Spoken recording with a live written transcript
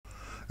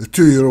The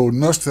 2-year-old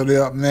Nursery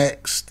up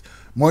next.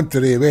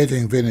 Monterey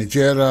Wedding, Vinnie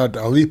Gerard,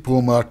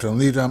 Alipo, Martin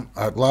Leadham,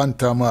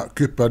 Atlanta, Mark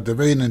Cooper,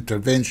 Divine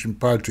Intervention,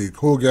 Patrick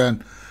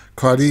Hogan,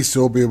 Clarice,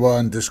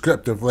 Obi-Wan,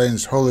 Descriptive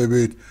Lens,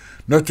 Hollywood,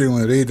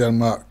 Nottingham Raider,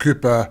 Mark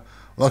Cooper,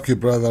 Lucky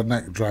Brother,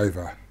 Nick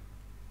Driver.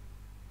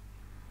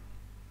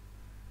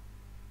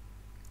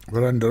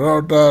 We're under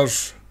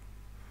orders,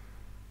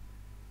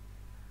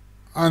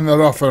 and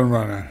they're off and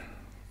running.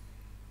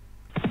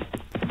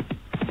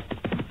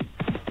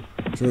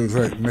 So it's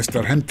like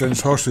Mr. Hinton's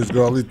horse has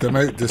got to lead them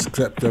out,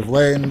 Descriptive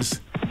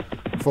Lens,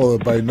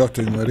 followed by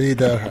Nottingham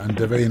Raider and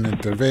Divine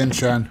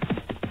Intervention.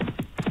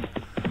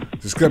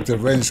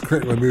 Descriptive Lens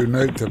quickly moving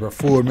out to about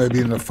 4,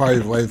 maybe in a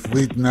 5-length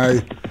lead now.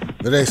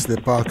 The rest of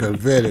the pack are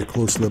very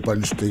closely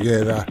bunched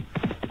together.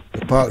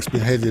 The park's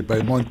been headed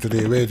by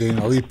Monterey Wedding,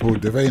 Alipo,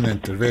 Divine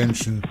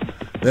Intervention.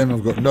 Then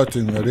we've got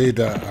Nottingham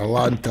Raider,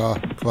 Atlanta,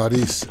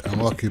 Clarice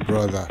and Lucky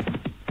Brother.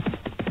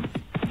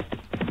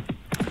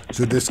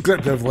 So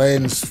Descriptive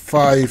Lens,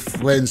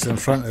 5 lengths in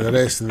front of the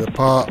rest of the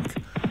park.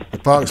 The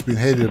park's been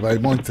headed by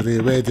Monterey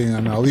Wedding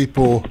and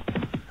Alipo.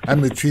 In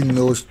between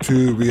those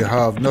two we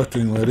have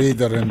Nottingham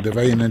Raider and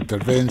Divine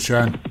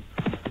Intervention.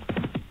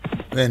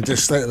 Then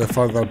just slightly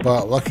further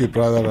back, Lucky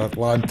Brother,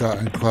 Atlanta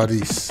and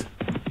Clarice.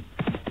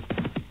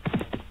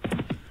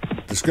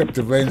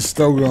 Descriptive Lens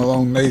still going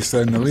along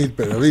nicely in the lead,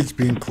 but the lead's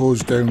been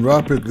closed down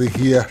rapidly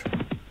here.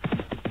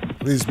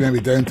 Lead's maybe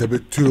down to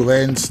about 2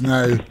 lengths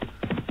now.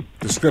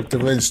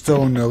 Descriptive Lens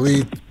still in the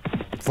lead,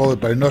 followed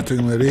by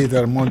Nottingham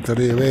Raider,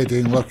 Monterey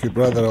Wedding, Lucky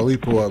Brother,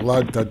 Alipo,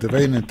 Atlanta,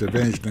 Divine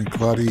Intervention and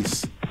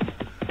Clarice.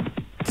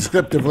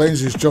 Descriptive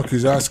Lens's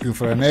jockey's asking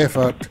for an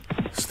effort.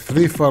 It's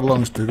 3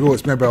 furlongs to go.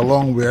 It's maybe a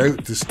long way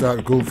out to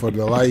start going for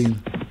the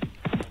line.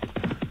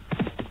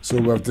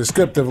 So with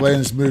Descriptive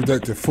Lens moved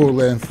out to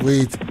 4-length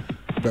lead,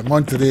 but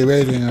Monterey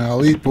Wedding and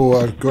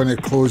Alipo are going to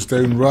close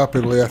down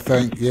rapidly, I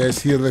think.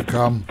 Yes, here they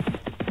come.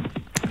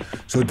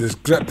 So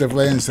Descriptive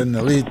Lens in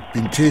the lead,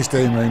 being chased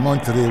down by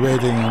Monterey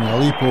Wedding and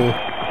Alipo.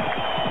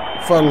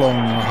 Furlong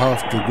and a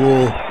half to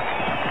go.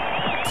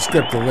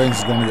 Descriptive Lens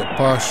is going to get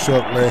past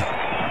shortly.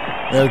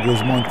 There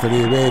goes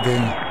Monterey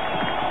Wedding.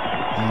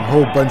 And a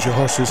whole bunch of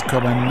horses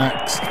coming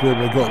next, where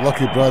we've got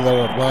Lucky Brother,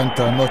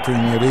 Atlanta,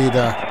 Nottingham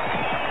Raider.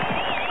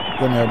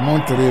 Going to have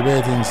Monterey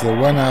Wedding's the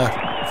winner,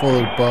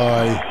 followed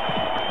by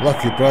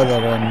Lucky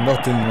Brother and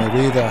Nottingham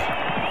Raider.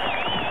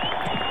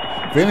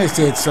 Vinny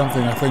said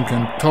something, I think,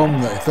 in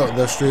Tom, that he thought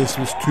this race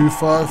was too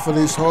far for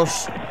his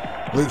horse.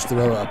 Looks to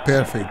be about a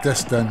perfect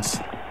distance.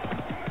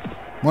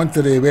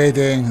 Monterey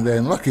Wedding,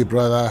 then Lucky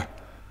Brother.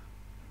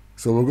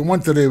 So we've got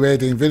Monterey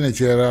Wedding, Vinnie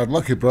Gerard,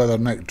 Lucky Brother,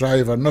 Nick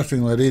Driver,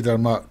 Nottingham Raider,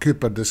 Mark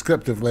Cooper,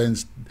 Descriptive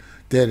Lens,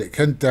 Derek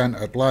Hinton,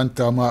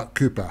 Atlanta, Mark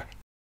Cooper.